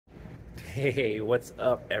Hey, what's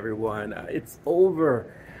up, everyone? It's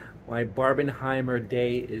over. My Barbenheimer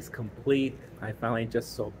day is complete. I finally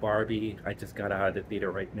just saw Barbie. I just got out of the theater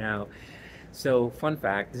right now. So, fun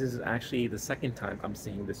fact, this is actually the second time I'm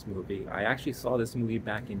seeing this movie. I actually saw this movie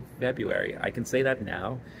back in February. I can say that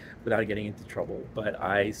now without getting into trouble, but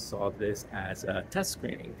I saw this as a test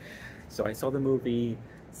screening. So I saw the movie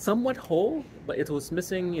somewhat whole, but it was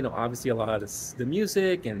missing, obviously a lot of the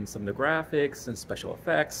music and some of the graphics and special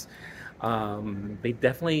effects. They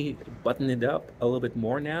definitely buttoned it up a little bit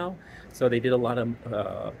more now. So they did a lot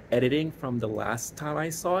of editing from the last time I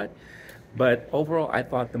saw it. But overall, I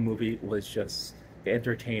thought the movie was just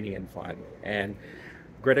entertaining and fun. And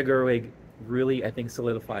Greta Gerwig really, I think,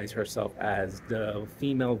 solidifies herself as the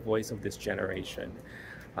female voice of this generation.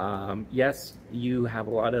 Yes, you have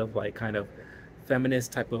a lot of like kind of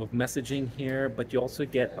feminist type of messaging here, but you also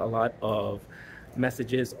get a lot of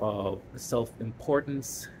messages of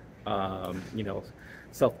self-importance, you know,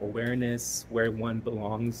 self-awareness, where one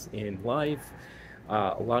belongs in life.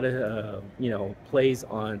 A lot of plays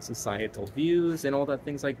on societal views and all that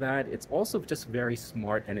things like that. It's also just very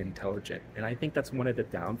smart and intelligent, and I think that's one of the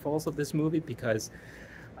downfalls of this movie because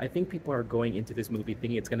I think people are going into this movie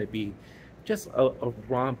thinking it's going to be just a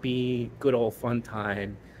rompy, good old fun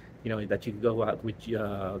time, that you go out with,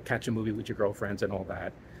 catch a movie with your girlfriends and all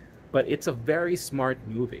that. But it's a very smart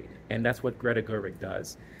movie, and that's what Greta Gerwig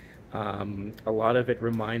does. A lot of it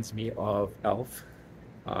reminds me of Elf,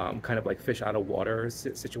 kind of like fish out of water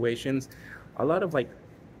situations. A lot of like,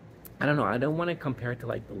 I don't know, I don't want to compare it to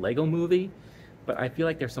like the Lego movie, but I feel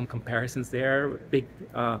like there's some comparisons there.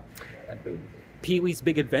 Pee-wee's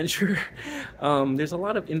Big Adventure. There's a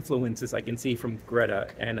lot of influences I can see from Greta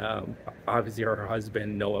and obviously her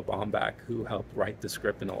husband Noah Baumbach, who helped write the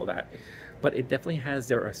script and all that. But it definitely has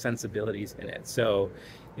their sensibilities in it. So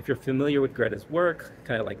if you're familiar with Greta's work,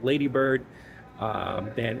 kind of like Lady Bird,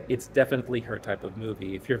 then it's definitely her type of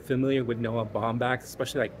movie. If you're familiar with Noah Baumbach,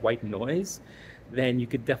 especially like White Noise, then you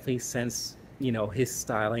could definitely sense, his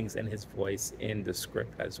stylings and his voice in the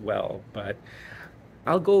script as well. But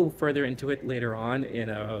I'll go further into it later on in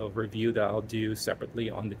a review that I'll do separately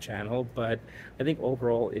on the channel. But I think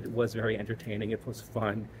overall it was very entertaining. It was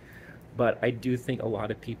fun. But I do think a lot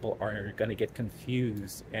of people are going to get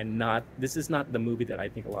confused and this is not the movie that I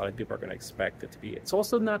think a lot of people are going to expect it to be. It's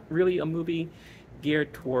also not really a movie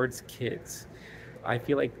geared towards kids. I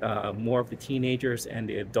feel like more of the teenagers and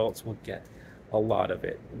the adults will get a lot of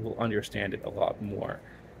it, will understand it a lot more.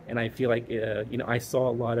 And I feel like, I saw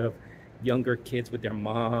a lot of younger kids with their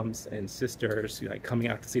moms and sisters, like coming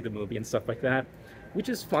out to see the movie and stuff like that, which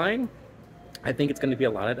is fine. I think it's going to be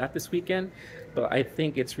a lot of that this weekend, but I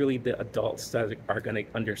think it's really the adults that are going to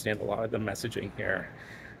understand a lot of the messaging here.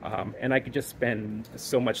 And I could just spend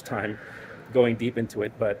so much time going deep into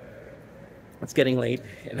it, but it's getting late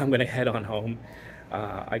and I'm going to head on home.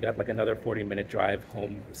 I got like another 40-minute drive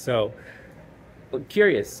home. So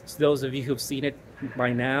curious, those of you who've seen it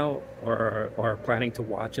by now or are planning to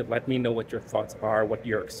watch it, let me know what your thoughts are, what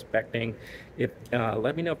you're expecting.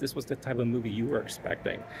 Let me know if this was the type of movie you were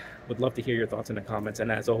expecting. Would love to hear your thoughts in the comments.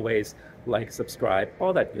 And as always, like, subscribe,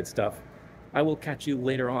 all that good stuff. I will catch you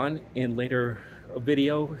later on in later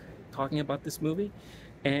video talking about this movie.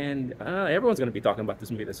 And everyone's going to be talking about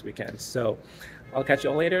this movie this weekend. So I'll catch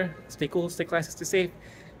you all later. Stay cool, stay classy, stay safe.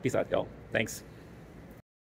 Peace out, y'all. Thanks.